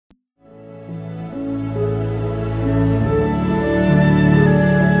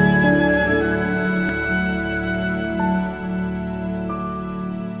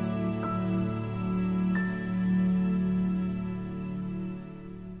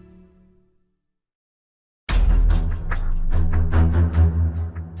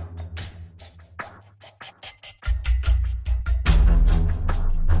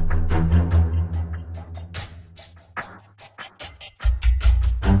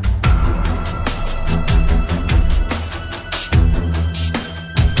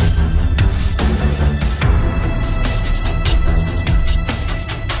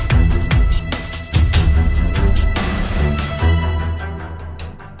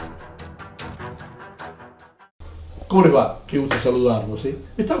¿Cómo les va? Qué gusto saludarlos. Me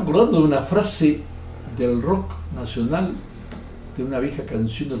estaba acordando de una frase del rock nacional, de una vieja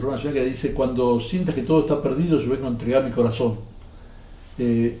canción del rock nacional que dice: cuando sientas que todo está perdido, yo vengo a entregar mi corazón.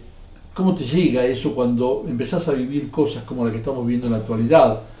 ¿Cómo te llega eso cuando empezás a vivir cosas como la que estamos viviendo en la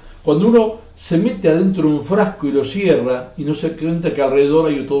actualidad? Cuando uno se mete adentro de un frasco y lo cierra y no se da cuenta que alrededor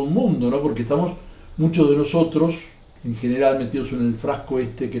hay todo un mundo, ¿no? Porque estamos, muchos de nosotros, en general, metidos en el frasco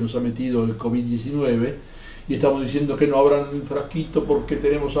este que nos ha metido el COVID-19, y estamos diciendo que no abran el frasquito porque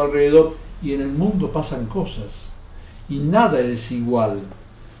tenemos alrededor, y en el mundo pasan cosas y nada es igual.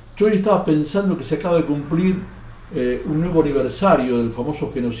 Yo hoy estaba pensando que se acaba de cumplir un nuevo aniversario del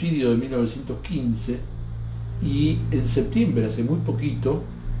famoso genocidio de 1915, y en septiembre, hace muy poquito,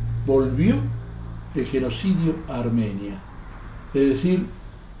 volvió el genocidio a Armenia. Es decir,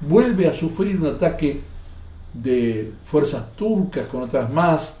 vuelve a sufrir un ataque de fuerzas turcas con otras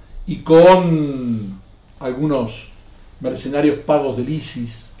más y con algunos mercenarios pagos del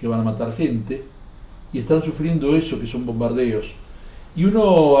ISIS que van a matar gente, y están sufriendo eso, que son bombardeos. Y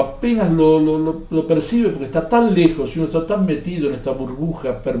uno apenas lo percibe porque está tan lejos y uno está tan metido en esta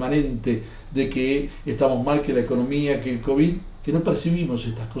burbuja permanente de que estamos mal, que la economía, que el COVID, que no percibimos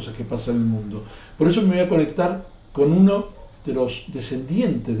estas cosas que pasan en el mundo. Por eso me voy a conectar con uno de los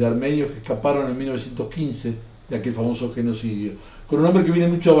descendientes de armenios que escaparon en 1915 de aquel famoso genocidio, con un hombre que viene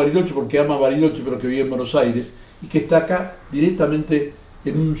mucho a Bariloche porque ama Bariloche, pero que vive en Buenos Aires y que está acá directamente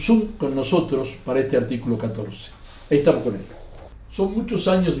en un Zoom con nosotros para este artículo 14. Ahí estamos con él. Son muchos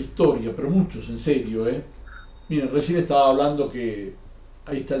años de historia, pero muchos, en serio, Miren, recién estaba hablando que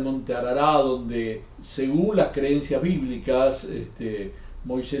ahí está el monte Arará, donde según las creencias bíblicas,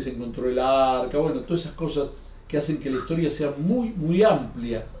 Moisés encontró el arca, bueno, todas esas cosas que hacen que la historia sea muy, muy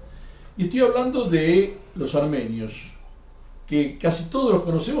amplia. Y estoy hablando de los armenios, que casi todos los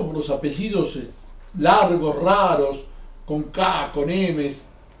conocemos por los apellidos largos, raros, con K, con M,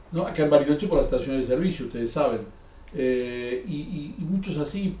 ¿no? Acá en Bariloche por las estaciones de servicio, ustedes saben. Y muchos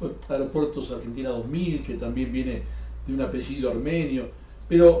así, Aeropuertos Argentina 2000, que también viene de un apellido armenio.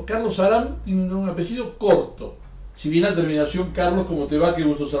 Pero Carlos Aram tiene un apellido corto. Si bien la terminación, Carlos, ¿cómo te va? Qué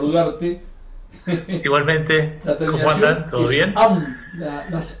gusto saludarte. Igualmente, ¿cómo andan? ¿Todo bien?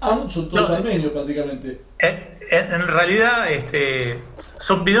 Las Am son todos armenios prácticamente. En realidad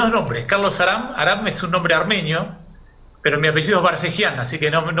son mis dos nombres. Carlos Aram. Aram es un nombre armenio, pero mi apellido es Barcegian, así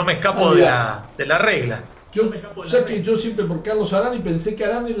que no me escapo de la regla. Yo siempre por Carlos Aram y pensé que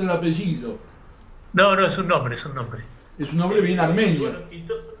Aram era el apellido. No, es un nombre, es un nombre. Es un nombre bien armenio.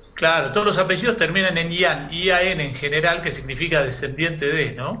 Claro, todos los apellidos terminan en Ian, I-A-N en general, que significa descendiente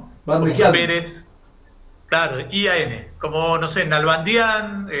de, ¿no? Como Pérez, claro, I-A-N, como, no sé,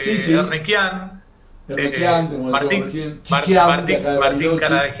 Nalbandián, Arnequian, Martín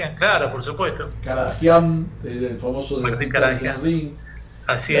Caradagian, claro, por supuesto. Caradagian, el famoso de Martín Caradagian.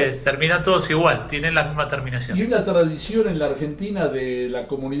 Así es, terminan todos igual, tienen la misma terminación. Y una tradición en la Argentina de la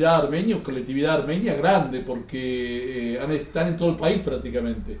comunidad armenia, colectividad armenia grande, porque están en todo el país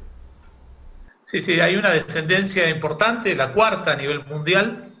prácticamente. Sí, hay una descendencia importante, la cuarta a nivel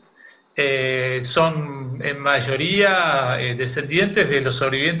mundial. Son en mayoría descendientes de los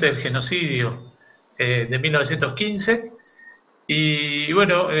sobrevivientes del genocidio de 1915. Y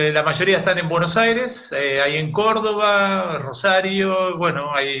bueno, la mayoría están en Buenos Aires, hay en Córdoba, Rosario,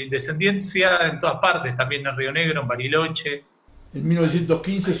 bueno, hay descendencia en todas partes, también en Río Negro, en Bariloche. En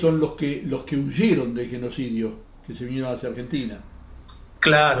 1915 son los que huyeron del genocidio, que se vinieron hacia Argentina.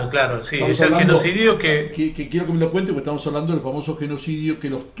 Claro, sí, es el genocidio que quiero que me lo cuente, porque estamos hablando del famoso genocidio que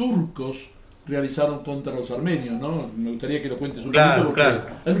los turcos realizaron contra los armenios, ¿no? Me gustaría que lo cuentes un poquito, porque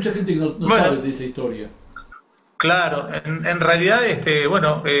hay mucha gente que no sabe de esa historia. Claro, en realidad,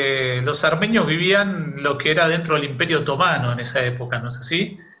 los armenios vivían lo que era dentro del Imperio Otomano en esa época, ¿no es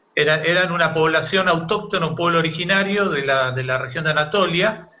así? Eran una población autóctona, un pueblo originario de la región de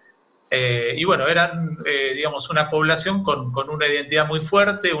Anatolia, y bueno, eran, digamos, una población con una identidad muy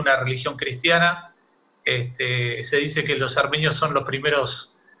fuerte, una religión cristiana. Se dice que los armenios son el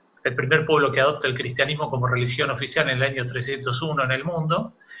primer pueblo que adopta el cristianismo como religión oficial en el año 301 en el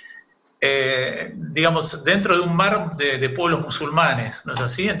mundo. Digamos, dentro de un mar de pueblos musulmanes, ¿no es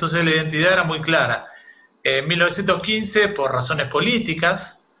así? Entonces la identidad era muy clara. En 1915, por razones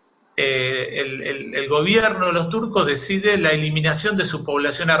políticas, el gobierno de los turcos decide la eliminación de su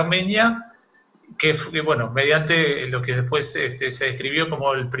población armenia, que bueno, mediante lo que después se describió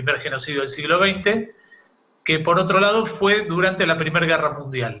como el primer genocidio del siglo XX, que por otro lado fue durante la Primera Guerra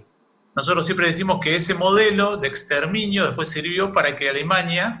Mundial. Nosotros siempre decimos que ese modelo de exterminio después sirvió para que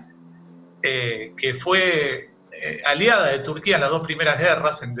Alemania, que fue aliada de Turquía en las dos primeras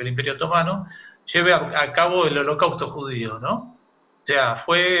guerras del Imperio Otomano, lleve a cabo el holocausto judío, ¿no? O sea,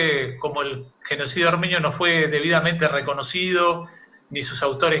 fue como el genocidio armenio no fue debidamente reconocido, ni sus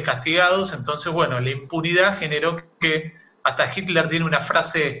autores castigados, entonces, bueno, la impunidad generó que hasta Hitler tiene una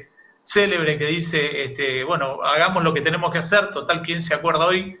frase célebre que dice, bueno, hagamos lo que tenemos que hacer, total, ¿quién se acuerda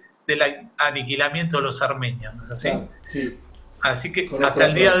hoy del aniquilamiento de los armenios? ¿No es así? Claro, sí. Así que Conozco hasta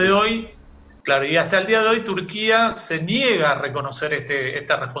el la día frase. de hoy, claro, y hasta el día de hoy Turquía se niega a reconocer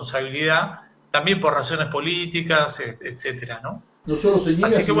esta responsabilidad, también por razones políticas, etcétera, ¿no? No solo se niega,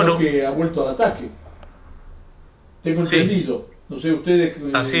 Así que sino bueno, que ha vuelto al ataque. Tengo sí, entendido, no sé ustedes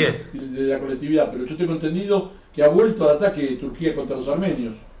así es. de la colectividad, pero yo tengo entendido que ha vuelto al ataque de Turquía contra los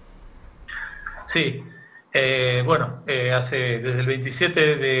armenios. Sí, bueno, desde el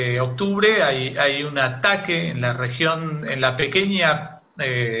 27 de octubre hay un ataque en la región, en la pequeña,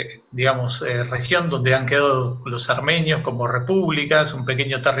 región donde han quedado los armenios como repúblicas, un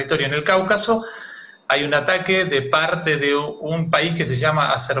pequeño territorio en el Cáucaso. Hay un ataque de parte de un país que se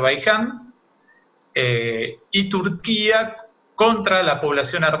llama Azerbaiyán y Turquía contra la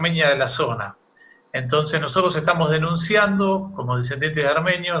población armenia de la zona. Entonces nosotros estamos denunciando, como descendientes de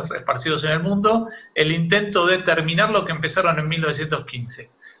armenios esparcidos en el mundo, el intento de terminar lo que empezaron en 1915.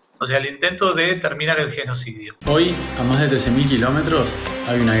 O sea, el intento de terminar el genocidio. Hoy, a más de 13.000 kilómetros,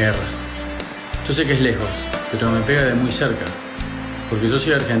 hay una guerra. Yo sé que es lejos, pero me pega de muy cerca. Porque yo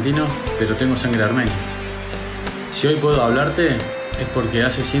soy argentino, pero tengo sangre armenia. Si hoy puedo hablarte, es porque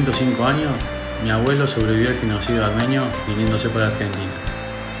hace 105 años mi abuelo sobrevivió al genocidio armenio viniéndose para Argentina.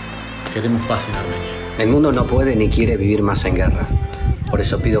 Queremos paz en Armenia. El mundo no puede ni quiere vivir más en guerra. Por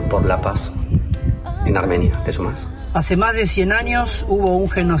eso pido por la paz en Armenia. ¿Te sumás? Hace más de 100 años hubo un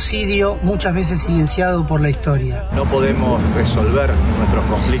genocidio muchas veces silenciado por la historia. No podemos resolver nuestros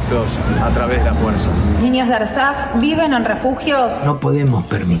conflictos a través de la fuerza. Niños de Arzaj viven en refugios. No podemos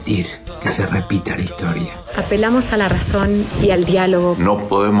permitir que se repita la historia. Apelamos a la razón y al diálogo. No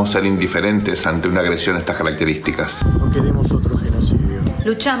podemos ser indiferentes ante una agresión de estas características. No queremos otro genocidio.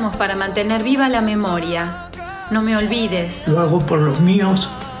 Luchamos para mantener viva la memoria. No me olvides. Lo hago por los míos,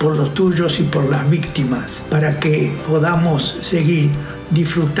 por los tuyos y por las víctimas, para que podamos seguir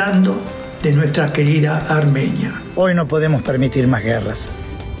disfrutando de nuestra querida Armenia. Hoy no podemos permitir más guerras.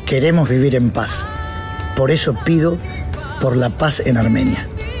 Queremos vivir en paz. Por eso pido por la paz en Armenia.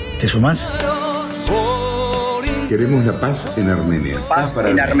 ¿Te sumás? Queremos la paz en Armenia. Paz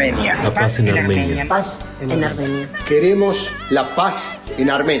en Armenia. La paz en Armenia. Paz en Armenia. Queremos la paz en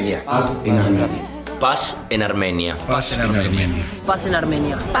Armenia. Paz en Armenia. Paz en Armenia. Paz en Armenia. Paz en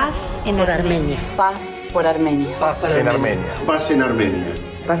Armenia. Paz en Armenia. Paz por Armenia. Paz en Armenia. Paz en Armenia.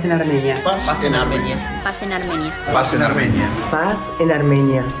 Paz en Armenia. Paz en Armenia. Paz en Armenia. Paz en Armenia. Paz en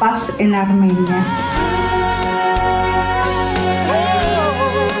Armenia. Paz en Armenia.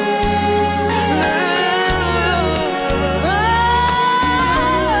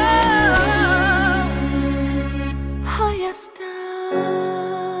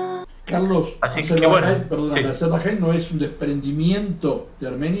 Carlos, así que bueno, perdón, sí. ¿Azerbaiyán no es un desprendimiento de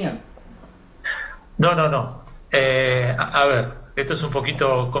Armenia? No. A ver, esto es un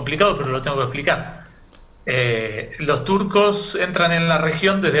poquito complicado, pero lo tengo que explicar. Los turcos entran en la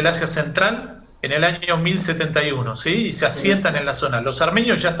región desde el Asia Central en el año 1071, ¿sí? Y se asientan en la zona. Los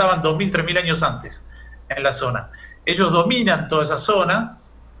armenios ya estaban 2000, 3000 años antes en la zona. Ellos dominan toda esa zona.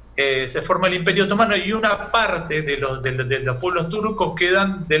 Se forma el Imperio Otomano y una parte de los pueblos turcos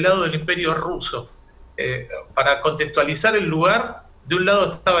quedan del lado del Imperio Ruso. Para contextualizar el lugar, de un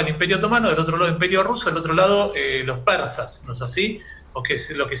lado estaba el Imperio Otomano, del otro lado el Imperio Ruso, del otro lado los persas, ¿no es así? O que es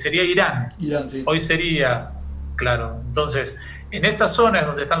lo que sería Irán. Sí. Hoy sería, claro. Entonces, en esa zona es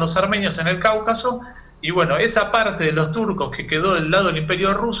donde están los armenios en el Cáucaso, y bueno, esa parte de los turcos que quedó del lado del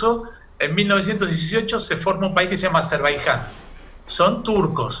Imperio Ruso, en 1918 se forma un país que se llama Azerbaiyán. Son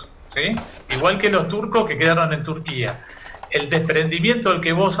turcos, ¿sí? Igual que los turcos que quedaron en Turquía. El desprendimiento del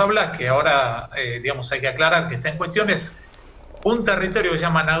que vos hablas, que ahora hay que aclarar que está en cuestión, es un territorio que se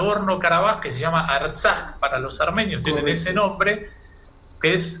llama Nagorno-Karabaj, que se llama Artsaj para los armenios, tienen ese nombre,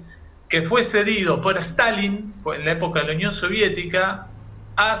 que fue cedido por Stalin en la época de la Unión Soviética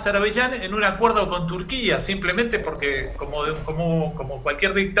a Azerbaiyán en un acuerdo con Turquía, simplemente porque como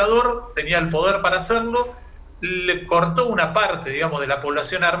cualquier dictador tenía el poder para hacerlo, le cortó una parte, digamos, de la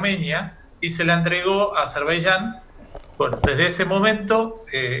población armenia y se la entregó a Azerbaiyán. Bueno, desde ese momento,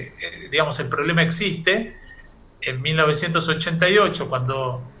 el problema existe. En 1988,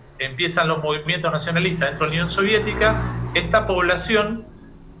 cuando empiezan los movimientos nacionalistas dentro de la Unión Soviética, esta población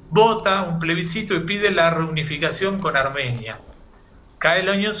vota un plebiscito y pide la reunificación con Armenia. Cae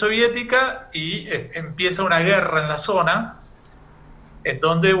la Unión Soviética y empieza una guerra en la zona. en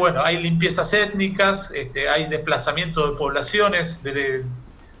donde, bueno, hay limpiezas étnicas, hay desplazamiento de poblaciones, de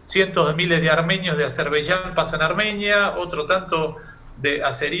cientos de miles de armenios de Azerbaiyán pasan a Armenia, otro tanto de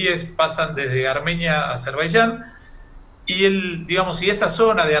azeríes pasan desde Armenia a Azerbaiyán, y y esa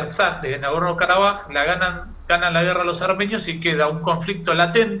zona de Artsaj, de Nagorno-Karabaj, ganan la guerra los armenios y queda un conflicto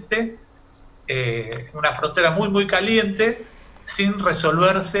latente, una frontera muy muy caliente, sin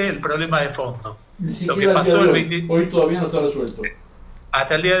resolverse el problema de fondo. Lo que pasó hoy todavía no está resuelto.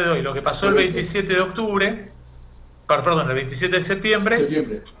 Hasta el día de hoy, lo que pasó el 27 de octubre, perdón, el 27 de septiembre.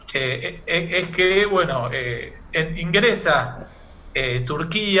 Es que, bueno, ingresa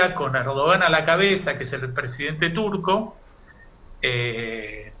Turquía con Erdogan a la cabeza, que es el presidente turco.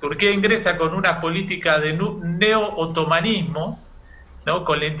 Turquía ingresa con una política de neo-otomanismo, ¿no?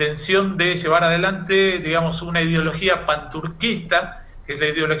 Con la intención de llevar adelante, digamos, una ideología panturquista, que es la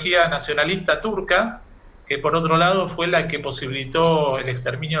ideología nacionalista turca, que por otro lado fue la que posibilitó el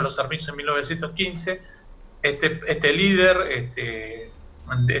exterminio de los armenios en 1915. Este líder,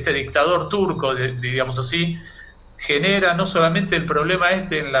 este dictador turco, digamos así, genera no solamente el problema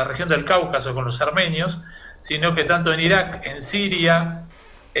en la región del Cáucaso con los armenios, sino que tanto en Irak, en Siria,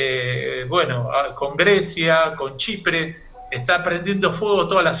 con Grecia, con Chipre, está prendiendo fuego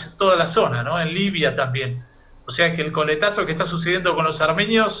toda la zona, ¿no? En Libia también. O sea que el coletazo que está sucediendo con los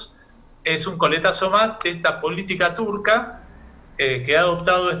armenios es un coletazo más de esta política turca que ha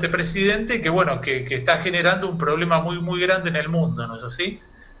adoptado este presidente, que está generando un problema muy muy grande en el mundo, ¿no es así?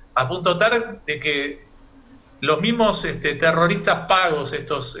 A punto tal de que los mismos terroristas pagos,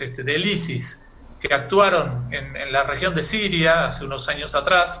 del ISIS, que actuaron en la región de Siria hace unos años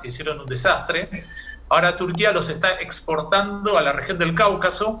atrás, que hicieron un desastre, ahora Turquía los está exportando a la región del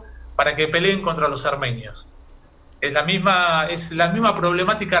Cáucaso para que peleen contra los armenios. Es la misma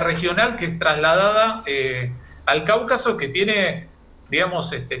problemática regional que es trasladada al Cáucaso, que tiene,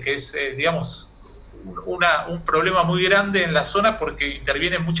 digamos, un problema muy grande en la zona porque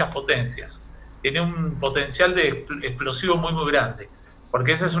intervienen muchas potencias. Tiene un potencial de explosivo muy muy grande,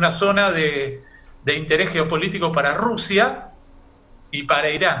 porque esa es una zona de interés geopolítico para Rusia y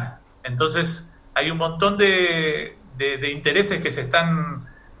para Irán. Entonces hay un montón de intereses que se están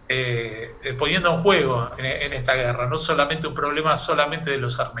poniendo en juego en esta guerra, no solamente un problema solamente de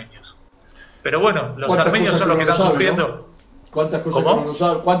los armenios. Pero bueno, los armenios son los que están sufriendo. ¿No? ¿Cuántas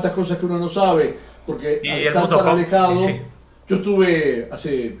cosas que uno no sabe? Porque al estar tan alejado, sí. Yo estuve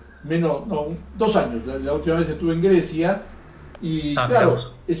hace 2 años, la última vez estuve en Grecia, y claro,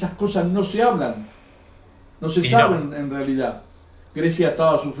 esas cosas no se hablan, no se saben en realidad. Grecia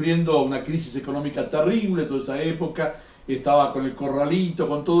estaba sufriendo una crisis económica terrible toda esa época, estaba con el corralito,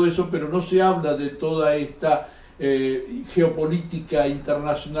 con todo eso, pero no se habla de toda esta geopolítica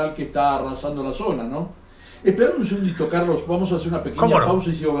internacional que está arrasando la zona, ¿no? Esperad un segundito, Carlos, vamos a hacer una pequeña pausa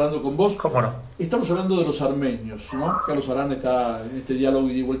y sigo hablando con vos. ¿Cómo no? Estamos hablando de los armenios, ¿no? Carlos Arán está en este diálogo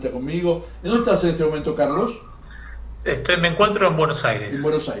y de vuelta conmigo. ¿En dónde estás en este momento, Carlos? Me encuentro en Buenos Aires. En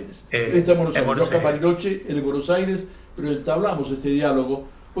Buenos Aires. Está en Buenos Aires. Yo acá en Bariloche, en Buenos Aires, pero entablamos este diálogo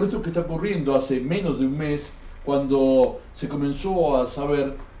por esto que está ocurriendo hace menos de un mes, cuando se comenzó a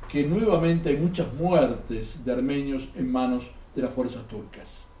saber que nuevamente hay muchas muertes de armenios en manos de las fuerzas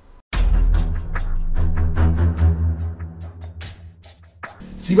turcas.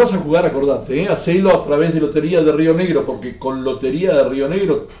 Si vas a jugar, acordate, hacelo a través de Lotería de Río Negro, porque con Lotería de Río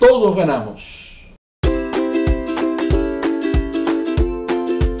Negro todos ganamos.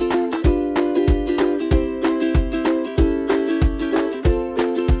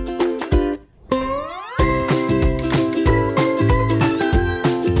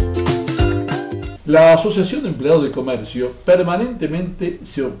 La Asociación de Empleados de Comercio permanentemente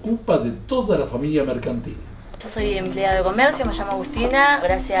se ocupa de toda la familia mercantil. Yo soy empleada de comercio, me llamo Agustina,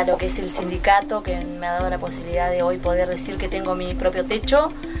 gracias a lo que es el sindicato que me ha dado la posibilidad de hoy poder decir que tengo mi propio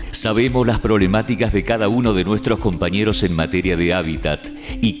techo. Sabemos las problemáticas de cada uno de nuestros compañeros en materia de hábitat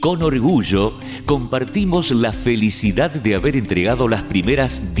y con orgullo compartimos la felicidad de haber entregado las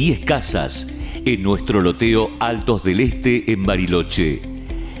primeras 10 casas en nuestro loteo Altos del Este en Bariloche.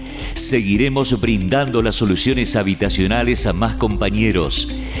 Seguiremos brindando las soluciones habitacionales a más compañeros,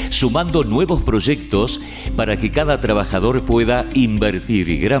 sumando nuevos proyectos para que cada trabajador pueda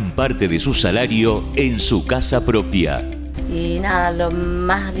invertir gran parte de su salario en su casa propia. Y nada, lo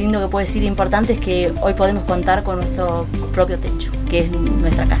más lindo que puedo decir importante es que hoy podemos contar con nuestro propio techo, que es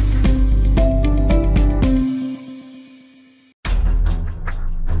nuestra casa.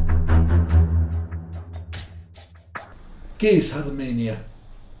 ¿Qué es Armenia?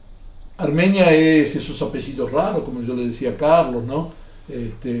 Armenia es esos apellidos raros, como yo le decía a Carlos, ¿no?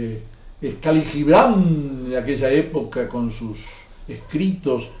 Es Calí Gibran de aquella época con sus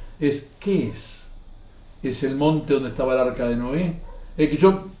escritos, es ¿qué es? ¿Es el monte donde estaba el arca de Noé? Es que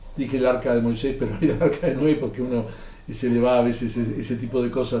yo dije el arca de Moisés, pero era el arca de Noé porque uno se le va a veces ese tipo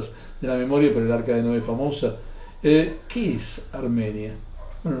de cosas de la memoria, pero el arca de Noé es famosa. ¿Qué es Armenia?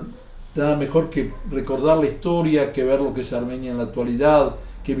 Bueno, nada mejor que recordar la historia, que ver lo que es Armenia en la actualidad,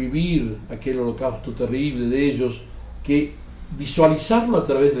 que vivir aquel holocausto terrible de ellos, que visualizarlo a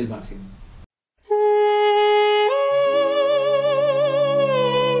través de la imagen.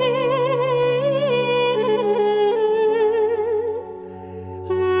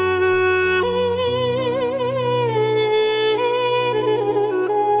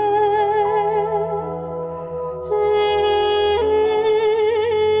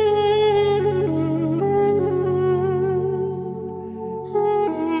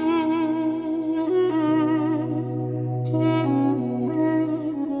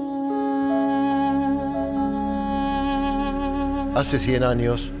 Hace 100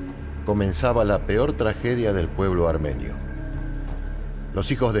 años comenzaba la peor tragedia del pueblo armenio.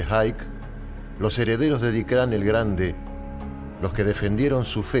 Los hijos de Haik, los herederos de Dikran el Grande, los que defendieron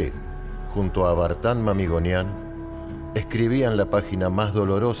su fe junto a Vartan Mamigonian, escribían la página más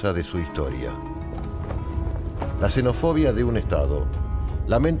dolorosa de su historia. La xenofobia de un Estado,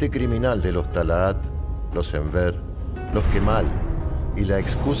 la mente criminal de los Talaat, los Enver, los Kemal y la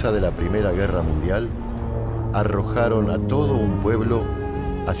excusa de la Primera Guerra Mundial arrojaron a todo un pueblo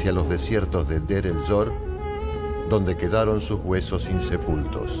hacia los desiertos de Der el-Zor, donde quedaron sus huesos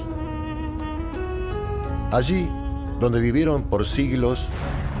insepultos. Allí, donde vivieron por siglos,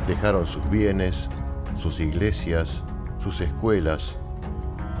 dejaron sus bienes, sus iglesias, sus escuelas.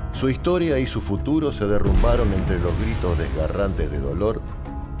 Su historia y su futuro se derrumbaron entre los gritos desgarrantes de dolor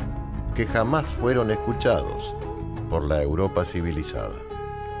que jamás fueron escuchados por la Europa civilizada.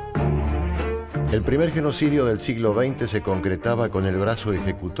 El primer genocidio del siglo XX se concretaba con el brazo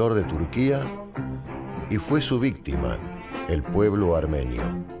ejecutor de Turquía y fue su víctima, el pueblo armenio.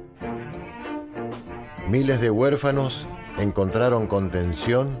 Miles de huérfanos encontraron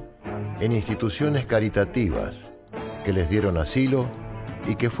contención en instituciones caritativas que les dieron asilo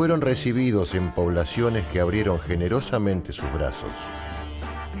y que fueron recibidos en poblaciones que abrieron generosamente sus brazos.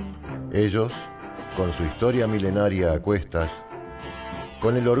 Ellos, con su historia milenaria a cuestas,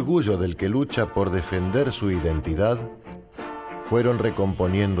 con el orgullo del que lucha por defender su identidad, fueron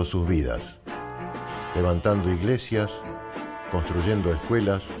recomponiendo sus vidas, levantando iglesias, construyendo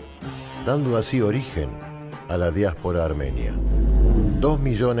escuelas, dando así origen a la diáspora armenia. 2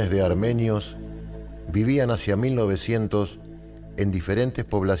 millones de armenios vivían hacia 1900 en diferentes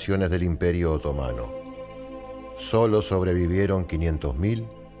poblaciones del Imperio Otomano. Solo sobrevivieron 500.000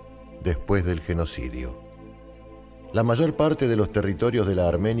 después del genocidio. La mayor parte de los territorios de la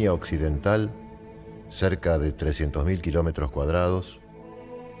Armenia occidental, cerca de 300.000 kilómetros cuadrados,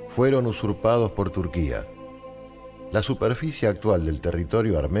 fueron usurpados por Turquía. La superficie actual del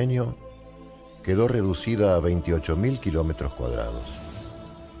territorio armenio quedó reducida a 28.000 kilómetros cuadrados.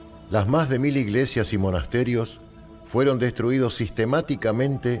 Las más de 1.000 iglesias y monasterios fueron destruidos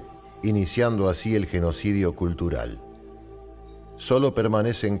sistemáticamente, iniciando así el genocidio cultural. Solo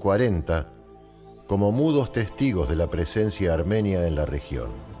permanecen 40 como mudos testigos de la presencia armenia en la región.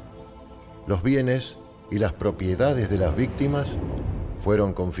 Los bienes y las propiedades de las víctimas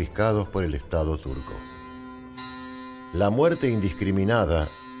fueron confiscados por el Estado turco. La muerte indiscriminada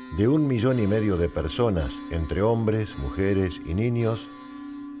de 1,5 millones de personas, entre hombres, mujeres y niños,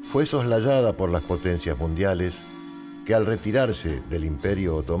 fue soslayada por las potencias mundiales que, al retirarse del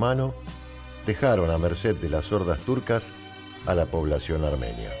Imperio Otomano, dejaron a merced de las hordas turcas a la población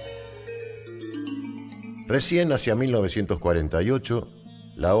armenia. Recién hacia 1948,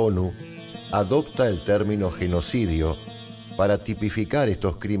 la ONU adopta el término genocidio para tipificar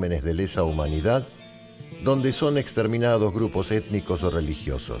estos crímenes de lesa humanidad donde son exterminados grupos étnicos o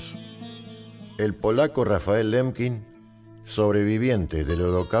religiosos. El polaco Rafael Lemkin, sobreviviente del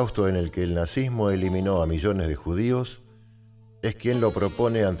holocausto en el que el nazismo eliminó a millones de judíos, es quien lo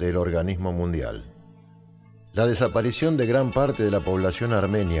propone ante el organismo mundial. La desaparición de gran parte de la población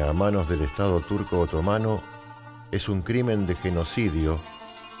armenia a manos del Estado turco otomano es un crimen de genocidio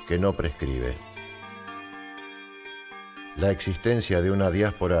que no prescribe. La existencia de una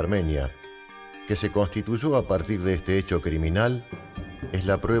diáspora armenia que se constituyó a partir de este hecho criminal es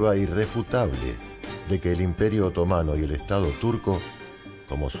la prueba irrefutable de que el Imperio Otomano y el Estado turco,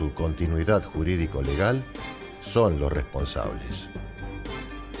 como su continuidad jurídico-legal, son los responsables.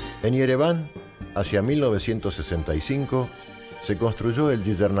 En Yereván, hacia 1965, se construyó el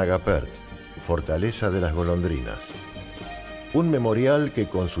Yizernagapert, Fortaleza de las Golondrinas, un memorial que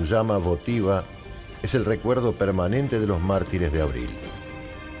con su llama votiva es el recuerdo permanente de los mártires de abril.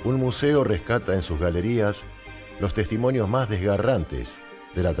 Un museo rescata en sus galerías los testimonios más desgarrantes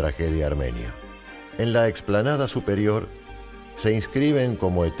de la tragedia armenia. En la explanada superior se inscriben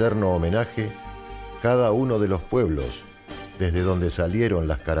como eterno homenaje cada uno de los pueblos desde donde salieron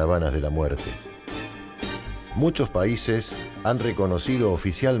las caravanas de la muerte. Muchos países han reconocido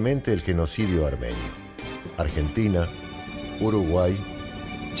oficialmente el genocidio armenio. Argentina, Uruguay,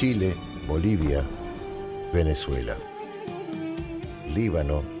 Chile, Bolivia, Venezuela,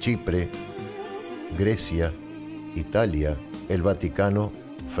 Líbano, Chipre, Grecia, Italia, el Vaticano,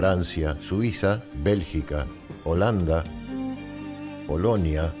 Francia, Suiza, Bélgica, Holanda,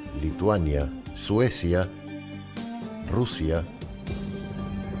 Polonia, Lituania, Suecia, Rusia,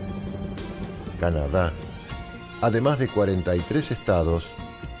 Canadá, además de 43 estados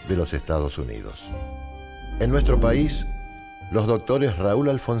de los Estados Unidos. En nuestro país, los doctores Raúl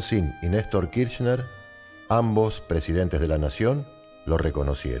Alfonsín y Néstor Kirchner, ambos presidentes de la Nación, lo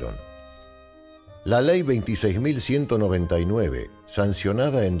reconocieron. La Ley 26.199,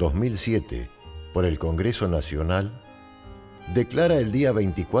 sancionada en 2007 por el Congreso Nacional, declara el día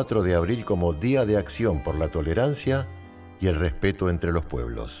 24 de abril como Día de Acción por la Tolerancia y el Respeto entre los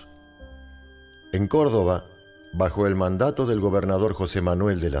Pueblos. En Córdoba, bajo el mandato del gobernador José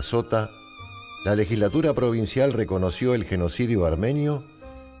Manuel de la Sota, la legislatura provincial reconoció el genocidio armenio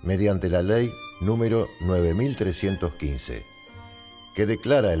mediante la ley número 9315, que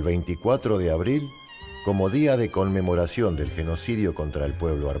declara el 24 de abril como Día de Conmemoración del Genocidio contra el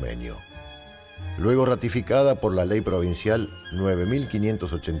pueblo armenio. Luego ratificada por la ley provincial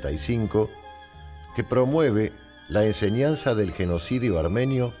 9585, que promueve la enseñanza del genocidio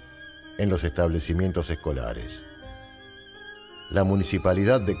armenio en los establecimientos escolares. La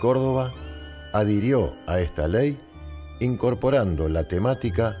Municipalidad de Córdoba adhirió a esta ley, incorporando la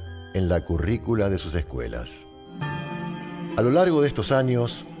temática en la currícula de sus escuelas. A lo largo de estos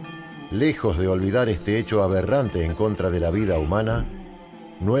años, lejos de olvidar este hecho aberrante en contra de la vida humana,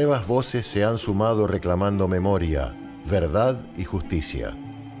 nuevas voces se han sumado reclamando memoria, verdad y justicia.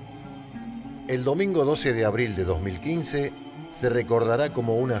 El domingo 12 de abril de 2015 se recordará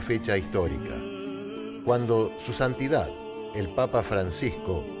como una fecha histórica, cuando Su Santidad, el Papa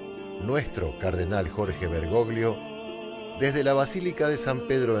Francisco, nuestro cardenal Jorge Bergoglio, desde la Basílica de San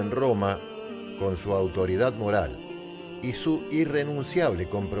Pedro en Roma, con su autoridad moral y su irrenunciable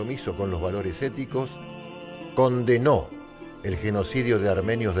compromiso con los valores éticos, condenó el genocidio de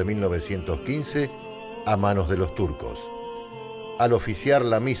armenios de 1915 a manos de los turcos, al oficiar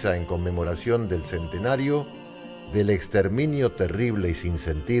la misa en conmemoración del centenario del exterminio terrible y sin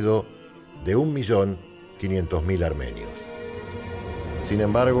sentido de 1.500.000 armenios. Sin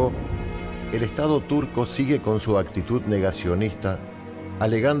embargo, el Estado turco sigue con su actitud negacionista,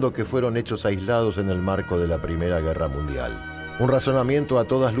 alegando que fueron hechos aislados en el marco de la Primera Guerra Mundial. Un razonamiento a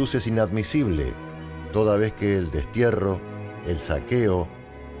todas luces inadmisible, toda vez que el destierro, el saqueo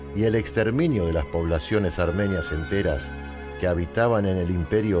y el exterminio de las poblaciones armenias enteras que habitaban en el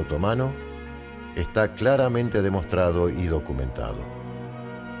Imperio Otomano está claramente demostrado y documentado.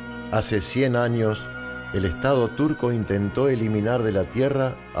 Hace 100 años, el Estado turco intentó eliminar de la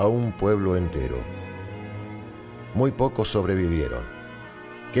tierra a un pueblo entero. Muy pocos sobrevivieron.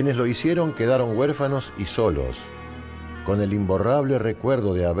 Quienes lo hicieron quedaron huérfanos y solos, con el imborrable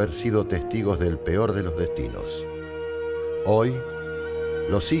recuerdo de haber sido testigos del peor de los destinos. Hoy,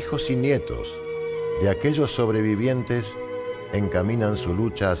 los hijos y nietos de aquellos sobrevivientes encaminan su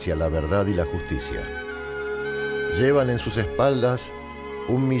lucha hacia la verdad y la justicia. Llevan en sus espaldas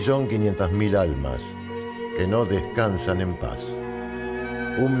 1.500.000 almas que no descansan en paz.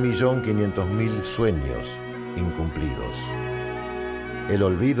 1.500.000 sueños incumplidos. El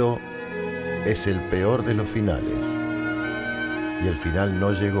olvido es el peor de los finales. Y el final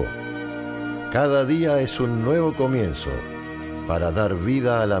no llegó. Cada día es un nuevo comienzo para dar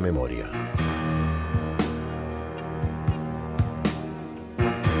vida a la memoria.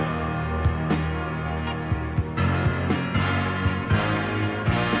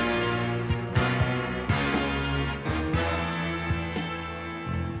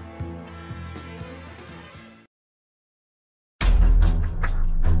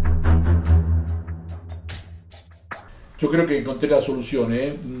 Yo creo que encontré la solución,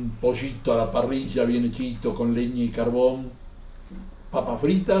 un pollito a la parrilla bien hechito, con leña y carbón, papas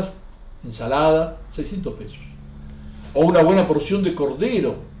fritas, ensalada, 600 pesos. O una buena porción de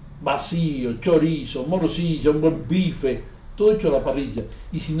cordero, vacío, chorizo, morcilla, un buen bife, todo hecho a la parrilla.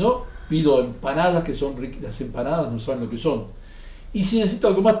 Y si no, pido empanadas, que son ricas. Las empanadas no saben lo que son. Y si necesito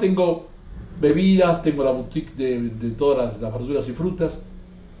algo más, tengo bebidas, tengo la boutique de todas las verduras y frutas.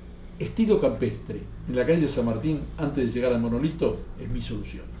 estilo campestre, en la calle San Martín, antes de llegar al monolito, es mi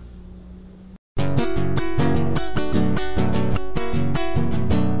solución.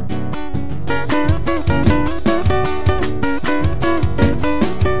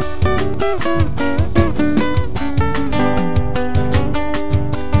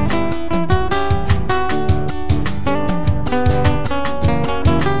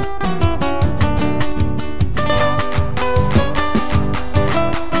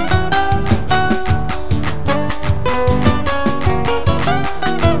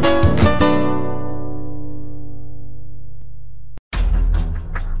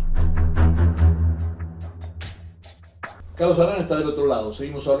 Carlos Arana está del otro lado,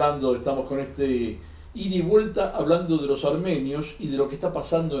 seguimos hablando, estamos con este ida y vuelta hablando de los armenios y de lo que está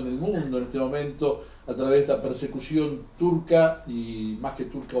pasando en el mundo en este momento a través de esta persecución turca y más que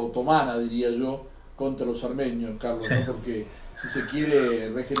turca otomana, diría yo, contra los armenios, Carlos, sí. ¿No? Porque si se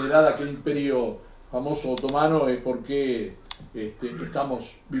quiere regenerar aquel imperio famoso otomano es porque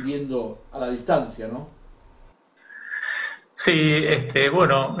estamos viviendo a la distancia, ¿no? Sí,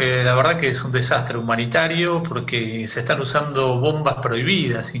 bueno, la verdad que es un desastre humanitario porque se están usando bombas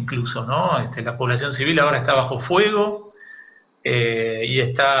prohibidas incluso, ¿no? La población civil ahora está bajo fuego y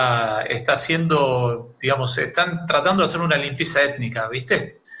está haciendo, digamos, están tratando de hacer una limpieza étnica,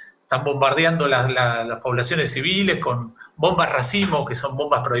 ¿viste? Están bombardeando las poblaciones civiles con bombas racimo, que son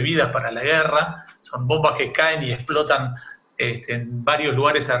bombas prohibidas para la guerra, son bombas que caen y explotan en varios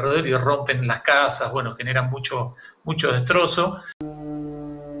lugares alrededor y rompen las casas, bueno, generan mucho destrozo.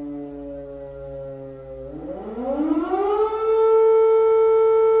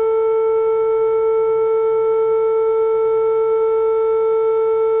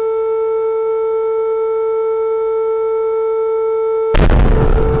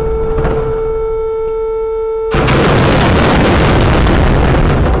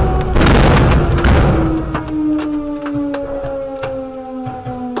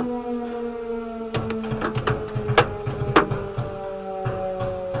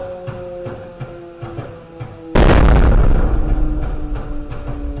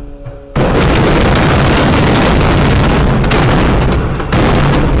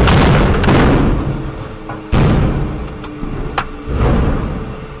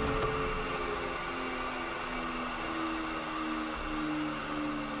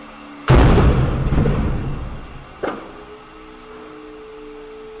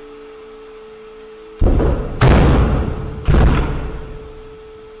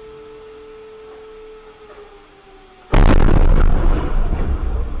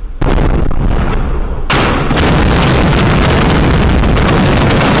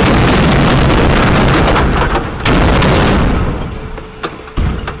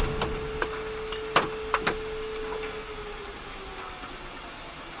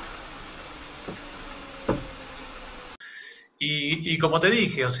 Y como te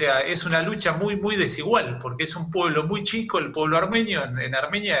dije, o sea, es una lucha muy desigual, porque es un pueblo muy chico, el pueblo armenio. En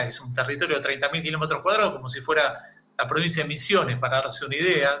Armenia es un territorio de 30.000 kilómetros cuadrados, como si fuera la provincia de Misiones, para darse una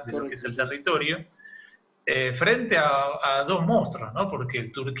idea de lo que es el territorio, frente a dos monstruos, ¿no? Porque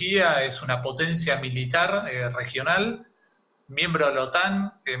Turquía es una potencia militar regional, miembro de la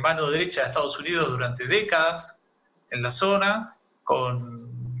OTAN, mano derecha de Estados Unidos durante décadas en la zona,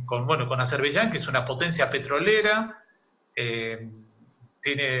 con Azerbaiyán, que es una potencia petrolera,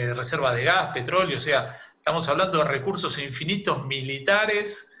 tiene reserva de gas, petróleo, o sea, estamos hablando de recursos infinitos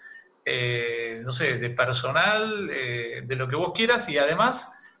militares, no sé, de personal, de lo que vos quieras, y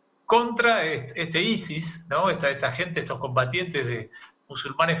además contra ISIS, ¿no? Esta gente, estos combatientes de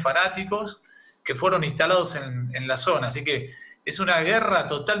musulmanes fanáticos que fueron instalados en la zona. Así que es una guerra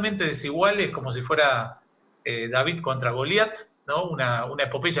totalmente desigual, es como si fuera David contra Goliat, ¿no? Una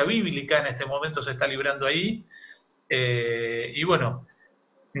epopeya bíblica en este momento se está librando ahí. Y bueno,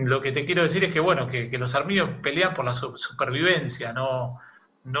 lo que te quiero decir es que bueno, que los armenios pelean por la supervivencia, no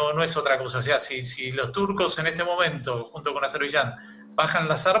es otra cosa. O sea, si los turcos en este momento, junto con Azerbaiyán, bajan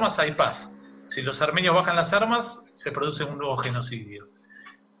las armas, hay paz. Si los armenios bajan las armas, se produce un nuevo genocidio.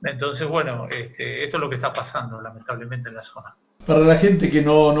 Entonces, bueno, esto es lo que está pasando, lamentablemente, en la zona. Para la gente que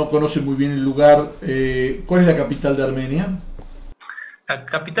no conoce muy bien el lugar, ¿cuál es la capital de Armenia? La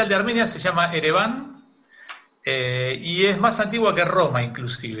capital de Armenia se llama Ereván, y es más antigua que Roma,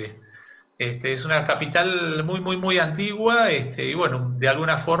 inclusive. Es una capital muy antigua, y bueno, de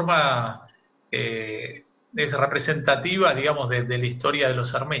alguna forma es representativa, digamos, de la historia de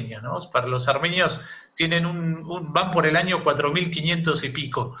los armenios, ¿no? Para los armenios tienen van por el año 4500 y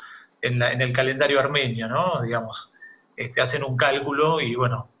pico en el calendario armenio, ¿no? Digamos, hacen un cálculo y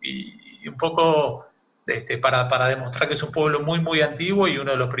bueno, y un poco para demostrar que es un pueblo muy, muy antiguo y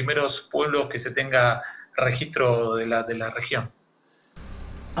uno de los primeros pueblos que se tenga registro de la región.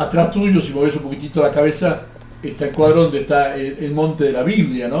 Atrás tuyo, si movés un poquitito la cabeza, está el cuadro donde está el monte de la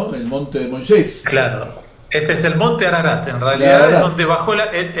Biblia, ¿no? El monte de Moisés. Claro. Este es el monte Ararat, en realidad es donde bajó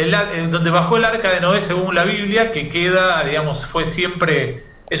donde bajó el arca de Noé según la Biblia, que queda, digamos, fue siempre,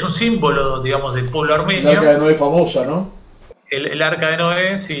 es un símbolo, digamos, del pueblo armenio. El arca de Noé famosa, ¿no? El arca de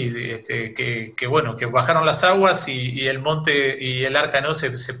Noé, sí, que bueno, que bajaron las aguas y el monte y el arca de Noé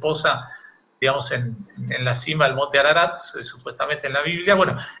se posa, digamos, en la cima del monte Ararat, supuestamente en la Biblia.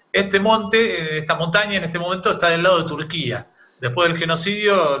 Bueno, este monte, esta montaña en este momento está del lado de Turquía. Después del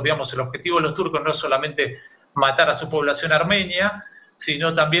genocidio, digamos, el objetivo de los turcos no es solamente matar a su población armenia,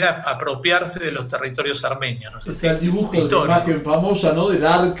 sino también apropiarse de los territorios armenios. No sé Está el dibujo de la imagen famosa, ¿no? Del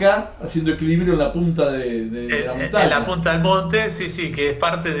arca haciendo equilibrio en la punta de la montaña. En la punta del monte, sí, que es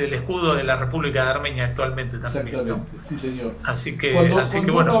parte del escudo de la República de Armenia actualmente también. Exactamente, ¿no? Sí señor. Así que cuando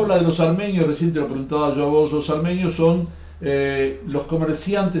bueno. uno habla de los armenios, recién te lo preguntaba yo a vos, los armenios son los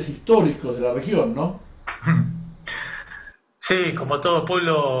comerciantes históricos de la región, ¿no? Sí, como todo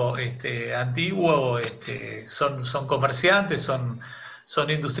pueblo antiguo, son comerciantes, son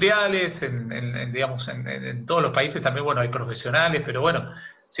industriales, digamos, en todos los países también, bueno, hay profesionales, pero bueno,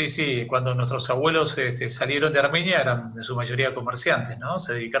 sí, cuando nuestros abuelos salieron de Armenia eran en su mayoría comerciantes, ¿no?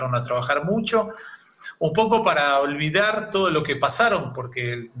 Se dedicaron a trabajar mucho, un poco para olvidar todo lo que pasaron,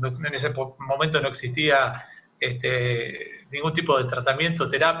 porque en ese momento no existía ningún tipo de tratamiento,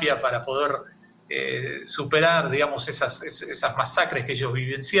 terapia para poder superar, digamos, esas masacres que ellos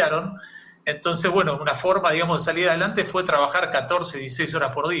vivenciaron. Entonces, bueno, una forma, digamos, de salir adelante fue trabajar 14, 16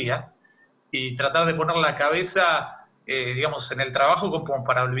 horas por día y tratar de poner la cabeza, digamos, en el trabajo como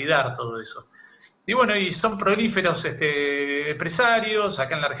para olvidar todo eso. Y bueno, y son prolíferos empresarios,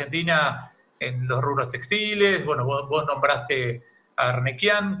 acá en la Argentina, en los rubros textiles. Bueno, vos nombraste a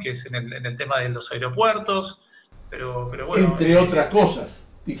Arnequian, que es en el tema de los aeropuertos, pero bueno... Entre otras cosas.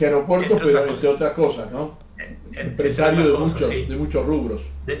 Dije aeropuertos, pero entre otras cosas, ¿no? Empresario de muchos rubros.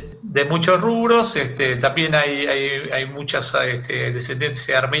 De muchos rubros, también hay muchas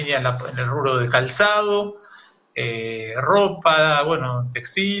descendencia armenia en el rubro de calzado, ropa, bueno,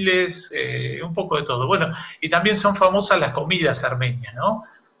 textiles, un poco de todo. Bueno, y también son famosas las comidas armenias, ¿no?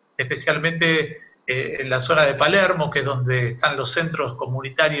 Especialmente en la zona de Palermo, que es donde están los centros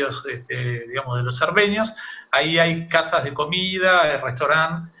comunitarios, digamos, de los armenios. Ahí hay casas de comida,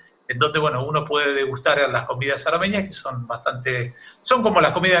 restaurantes, en donde, bueno, uno puede degustar las comidas armenias, que son como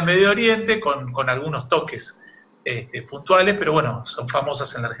las comidas del Medio Oriente, con algunos toques puntuales, pero bueno, son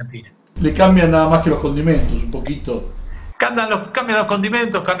famosas en la Argentina. Le cambian nada más que los condimentos, un poquito. Cambian los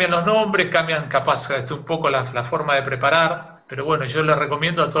condimentos, cambian los nombres, cambian capaz un poco la forma de preparar. Pero bueno, yo les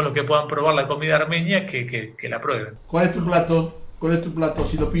recomiendo a todos los que puedan probar la comida armenia que la prueben. ¿Cuál es tu plato? ¿Cuál es tu plato?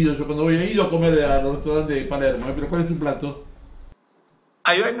 Si lo pido yo cuando voy a ir a comer a los restaurantes de Palermo, pero ¿cuál es tu plato?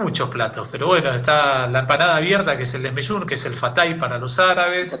 Hay muchos platos, pero bueno, está la empanada abierta, que es el desmeyún, que es el fatay para los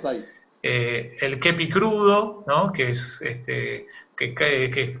árabes, el kepi crudo, ¿no? Que es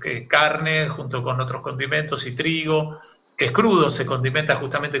que carne junto con otros condimentos y trigo, que es crudo, se condimenta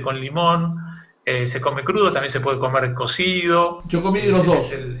justamente con limón. Se come crudo, también se puede comer cocido. Yo comí de los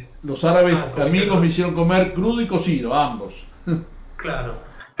dos. Los árabes amigos me hicieron comer crudo y cocido, ambos. Claro.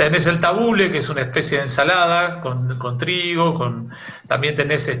 Tenés el tabule, que es una especie de ensalada con trigo, también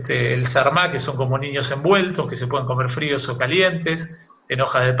tenés el sarmá, que son como niños envueltos, que se pueden comer fríos o calientes, en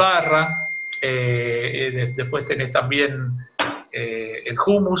hojas de parra. Después tenés también el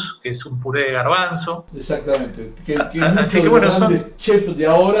hummus, que es un puré de garbanzo. Exactamente. Así que bueno, son chefs de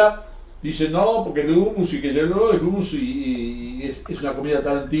ahora. Dicen no, porque el hummus y que llegó el hummus y es una comida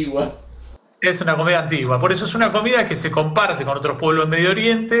tan antigua. Es una comida antigua, por eso es una comida que se comparte con otros pueblos del Medio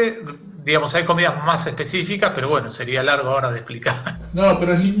Oriente. Digamos, hay comidas más específicas, pero bueno, sería largo ahora de explicar. No,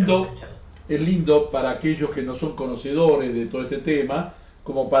 pero es lindo para aquellos que no son conocedores de todo este tema,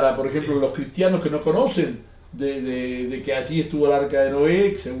 como para, por ejemplo, los cristianos que no conocen de que allí estuvo el arca de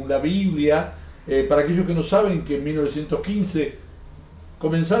Noé, según la Biblia, para aquellos que no saben que en 1915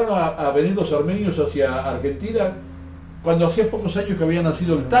 comenzaron a venir los armenios hacia Argentina cuando hacía pocos años que había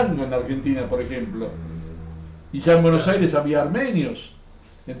nacido el tango en Argentina, por ejemplo. Y ya en Buenos Aires había armenios.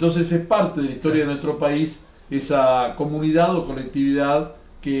 Entonces es parte de la historia de nuestro país esa comunidad o colectividad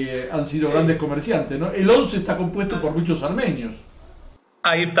que han sido grandes comerciantes, ¿no? El 11 está compuesto por muchos armenios.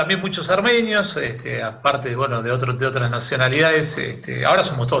 Hay también muchos armenios, aparte, bueno, de otras nacionalidades. Ahora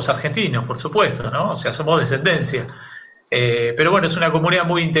somos todos argentinos, por supuesto, ¿no? O sea, somos descendencia. Pero bueno, es una comunidad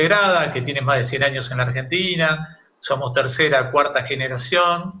muy integrada, que tiene más de 100 años en la Argentina, somos tercera, cuarta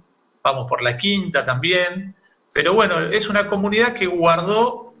generación, vamos por la quinta también, pero bueno, es una comunidad que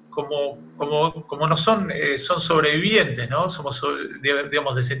guardó, como no son sobrevivientes, ¿no? Somos,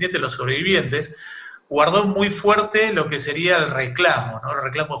 digamos, descendientes de los sobrevivientes, guardó muy fuerte lo que sería el reclamo, ¿no? El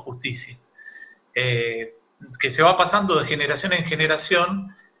reclamo de justicia, que se va pasando de generación en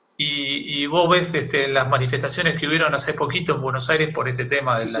generación, y vos ves las manifestaciones que hubieron hace poquito en Buenos Aires por este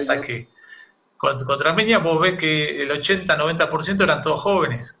tema del ataque contra Armenia. Vos ves que el 80-90% eran todos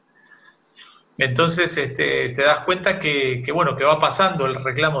jóvenes. Entonces te das cuenta que va pasando el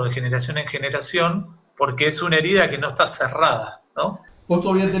reclamo de generación en generación, porque es una herida que no está cerrada, ¿no? ¿Vos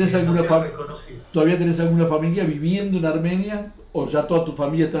todavía tenés alguna familia viviendo en Armenia, o ya toda tu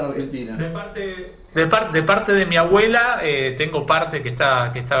familia está en Argentina? De parte de mi abuela, tengo parte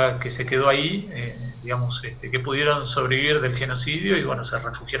que se quedó ahí, digamos, que pudieron sobrevivir del genocidio y bueno, se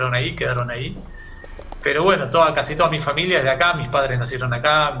refugiaron ahí, quedaron ahí. Pero bueno, casi toda mi familia es de acá, mis padres nacieron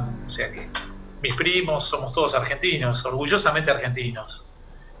acá, o sea que mis primos somos todos argentinos, orgullosamente argentinos.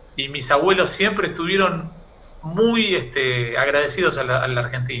 Y mis abuelos siempre estuvieron muy agradecidos a la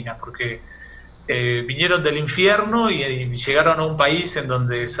Argentina, porque vinieron del infierno y llegaron a un país en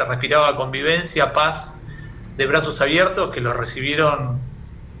donde se respiraba convivencia, paz, de brazos abiertos, que los recibieron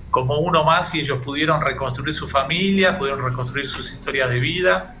como uno más, y ellos pudieron reconstruir su familia, pudieron reconstruir sus historias de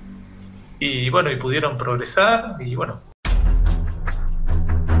vida, y bueno, y pudieron progresar, y bueno.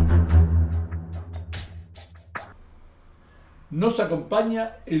 Nos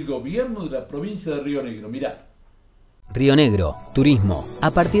acompaña el gobierno de la provincia de Río Negro. Mirá. Río Negro, turismo.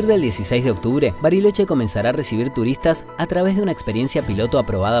 A partir del 16 de octubre, Bariloche comenzará a recibir turistas a través de una experiencia piloto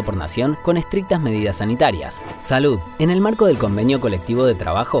aprobada por Nación con estrictas medidas sanitarias. Salud. En el marco del convenio colectivo de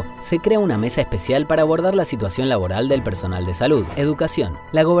trabajo, se crea una mesa especial para abordar la situación laboral del personal de salud. Educación.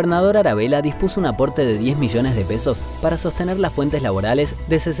 La gobernadora Arabella dispuso un aporte de 10 millones de pesos para sostener las fuentes laborales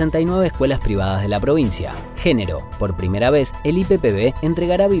de 69 escuelas privadas de la provincia. Género. Por primera vez, el IPPB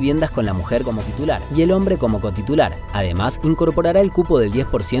entregará viviendas con la mujer como titular y el hombre como cotitular. Además, incorporará el cupo del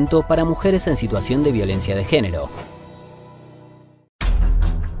 10% para mujeres en situación de violencia de género.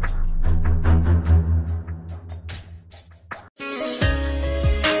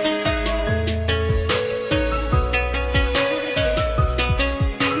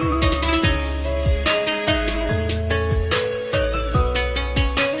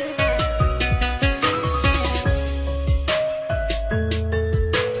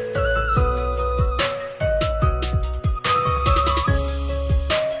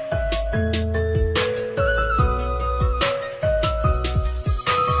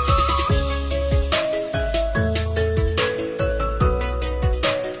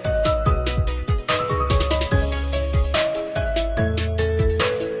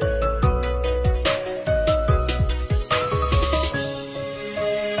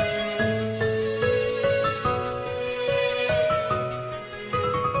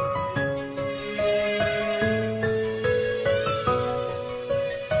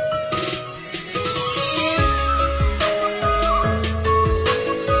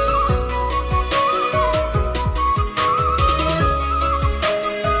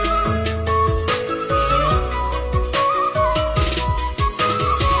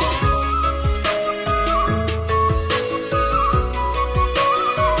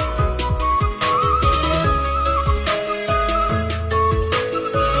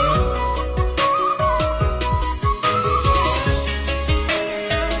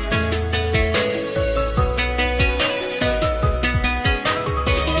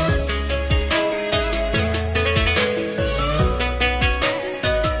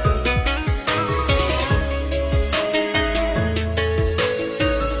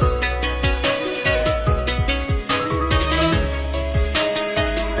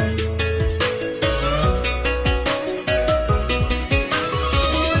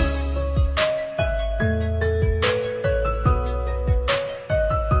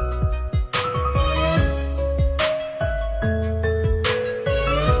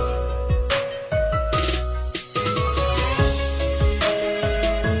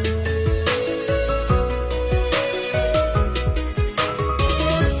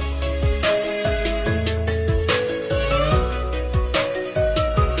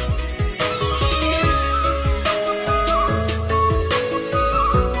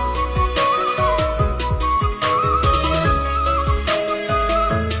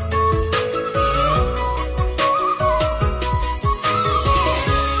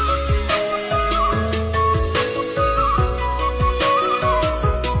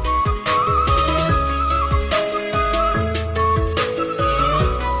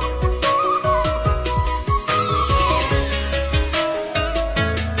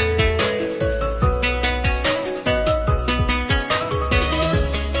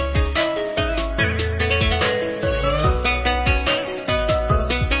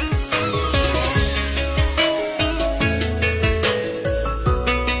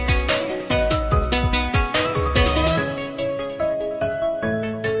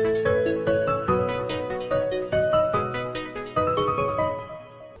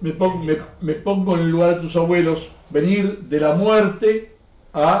 me pongo en el lugar de tus abuelos, venir de la muerte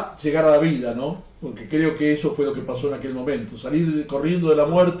a llegar a la vida, ¿no? Porque creo que eso fue lo que pasó en aquel momento, salir corriendo de la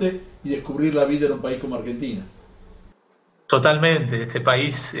muerte y descubrir la vida en un país como Argentina. Totalmente, este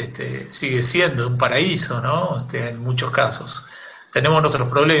país sigue siendo un paraíso, ¿no? En muchos casos. Tenemos nuestros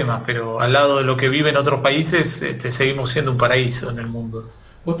problemas, pero al lado de lo que viven otros países, seguimos siendo un paraíso en el mundo.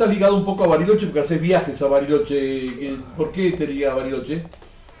 Vos estás ligado un poco a Bariloche porque haces viajes a Bariloche. ¿Por qué te ligas a Bariloche?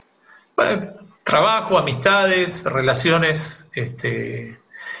 Bueno, trabajo, amistades, relaciones,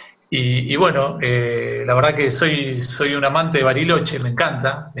 y bueno, la verdad que soy un amante de Bariloche, me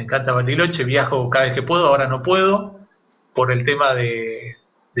encanta Bariloche, viajo cada vez que puedo, ahora no puedo, por el tema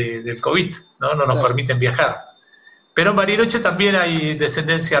del COVID, ¿no? No nos permiten viajar. Pero en Bariloche también hay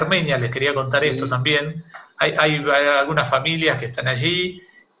descendencia armenia, les quería contar esto también. Hay algunas familias que están allí,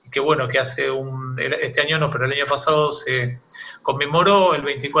 que bueno, que este año no, pero el año pasado se conmemoró el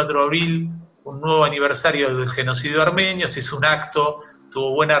 24 de abril un nuevo aniversario del genocidio armenio, se hizo un acto,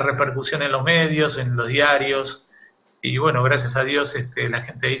 tuvo buena repercusión en los medios, en los diarios, y bueno, gracias a Dios la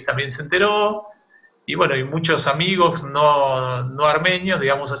gente ahí también se enteró. Y bueno, y muchos amigos no armenios,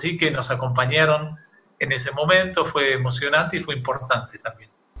 digamos así, que nos acompañaron en ese momento. Fue emocionante y fue importante también.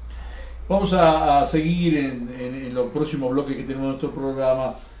 Vamos a seguir en los próximos bloques que tenemos en nuestro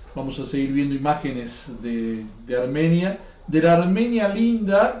programa. Vamos a seguir viendo imágenes de Armenia, de la Armenia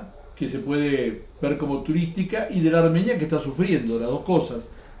linda, que se puede ver como turística, y de la Armenia que está sufriendo, las dos cosas,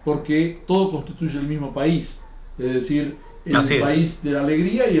 porque todo constituye el mismo país. Es decir, el país de la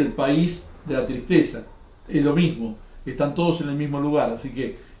alegría y el país de la tristeza, es lo mismo, están todos en el mismo lugar, así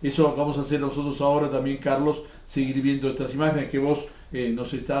que eso vamos a hacer nosotros ahora también, Carlos, seguir viendo estas imágenes que vos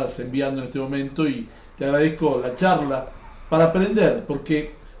nos estás enviando en este momento, y te agradezco la charla para aprender,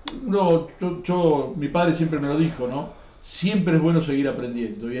 porque mi padre siempre me lo dijo, ¿no? Siempre es bueno seguir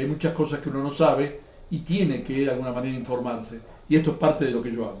aprendiendo, y hay muchas cosas que uno no sabe y tiene que de alguna manera informarse, y esto es parte de lo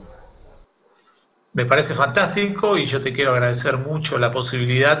que yo hago. Me parece fantástico y yo te quiero agradecer mucho la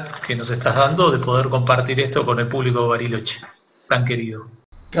posibilidad que nos estás dando de poder compartir esto con el público de Bariloche, tan querido.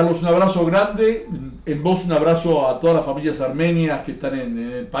 Carlos, un abrazo grande, en vos un abrazo a todas las familias armenias que están en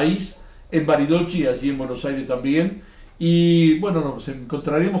el país, en Bariloche y allí en Buenos Aires también. Y bueno, nos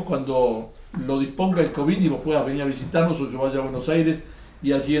encontraremos cuando lo disponga el COVID y vos puedas venir a visitarnos o yo vaya a Buenos Aires,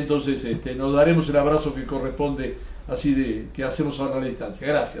 y allí entonces nos daremos el abrazo que corresponde, así que hacemos ahora a la distancia.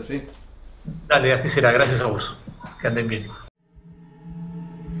 Gracias. Dale, así será. Gracias a vos. Que anden bien.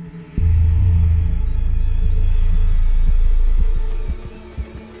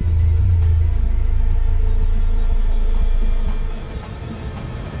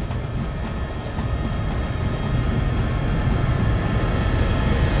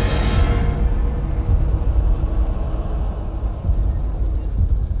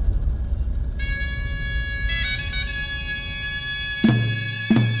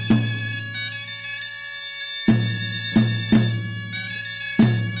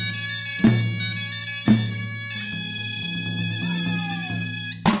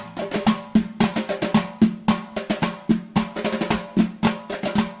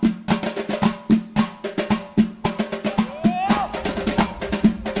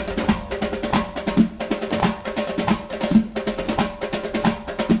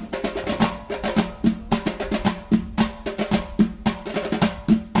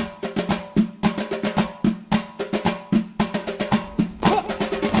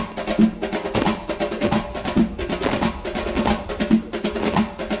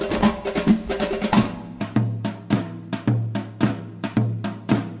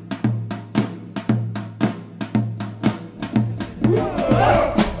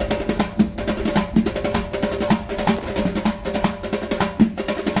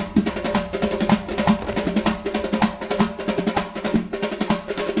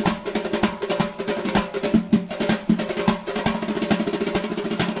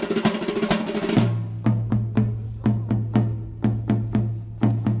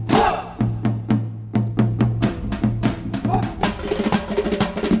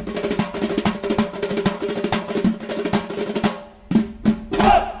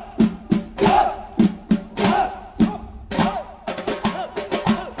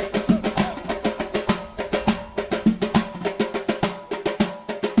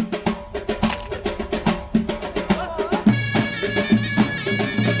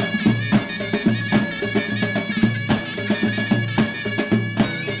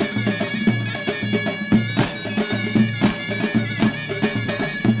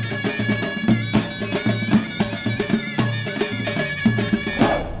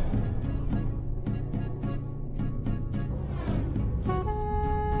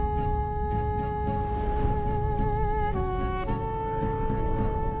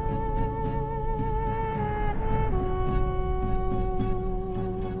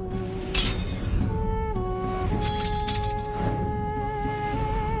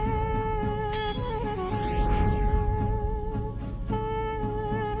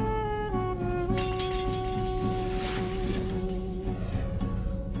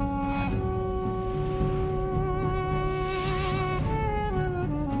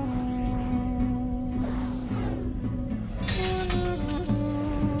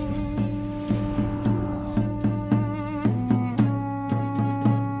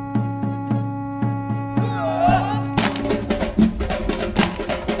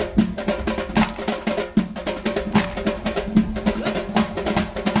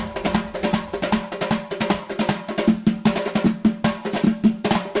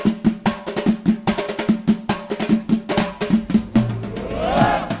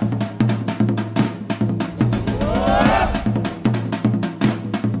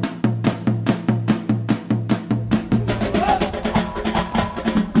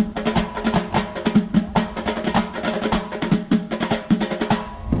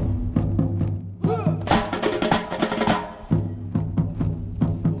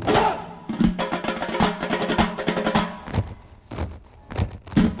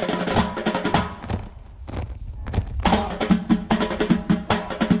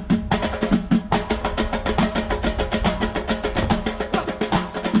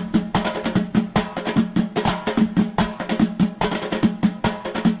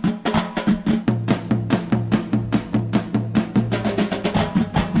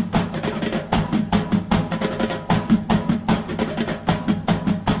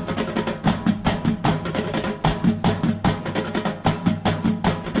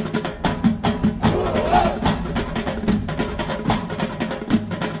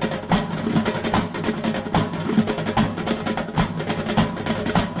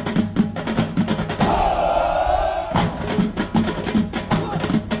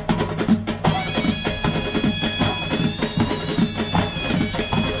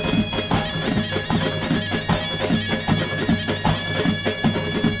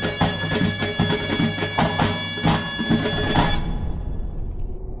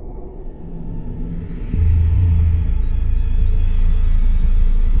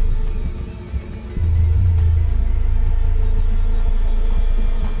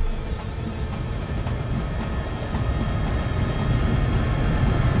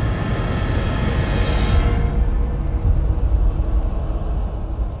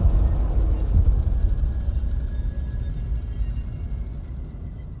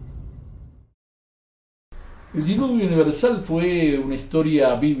 El diluvio universal fue una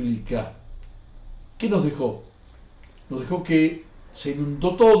historia bíblica. ¿Qué nos dejó? Nos dejó que se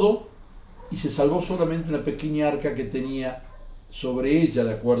inundó todo y se salvó solamente una pequeña arca que tenía sobre ella,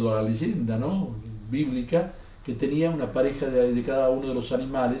 de acuerdo a la leyenda, ¿no?, bíblica, que tenía una pareja de cada uno de los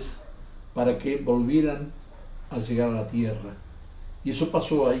animales para que volvieran a llegar a la tierra. Y eso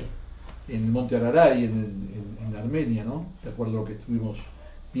pasó ahí, en el monte Araray, en Armenia, ¿no?, de acuerdo a lo que estuvimos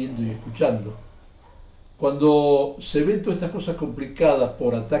viendo y escuchando. Cuando se ven todas estas cosas complicadas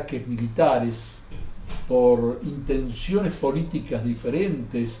por ataques militares, por intenciones políticas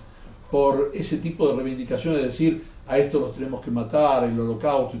diferentes, por ese tipo de reivindicaciones de decir a estos los tenemos que matar, el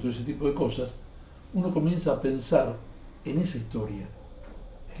holocausto y todo ese tipo de cosas, uno comienza a pensar en esa historia,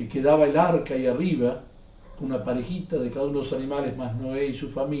 que quedaba el arca ahí arriba, una parejita de cada uno de los animales más Noé y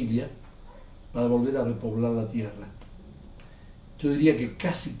su familia, para volver a repoblar la tierra. Yo diría que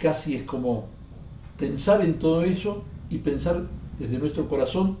casi es como pensar en todo eso y pensar desde nuestro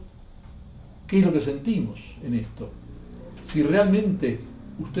corazón qué es lo que sentimos en esto. Si realmente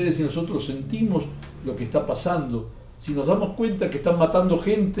ustedes y nosotros sentimos lo que está pasando, si nos damos cuenta que están matando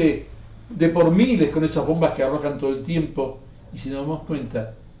gente de por miles con esas bombas que arrojan todo el tiempo, y si nos damos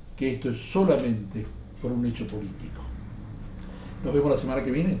cuenta que esto es solamente por un hecho político. Nos vemos la semana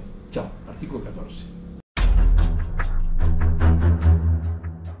que viene. Chao. Artículo 14.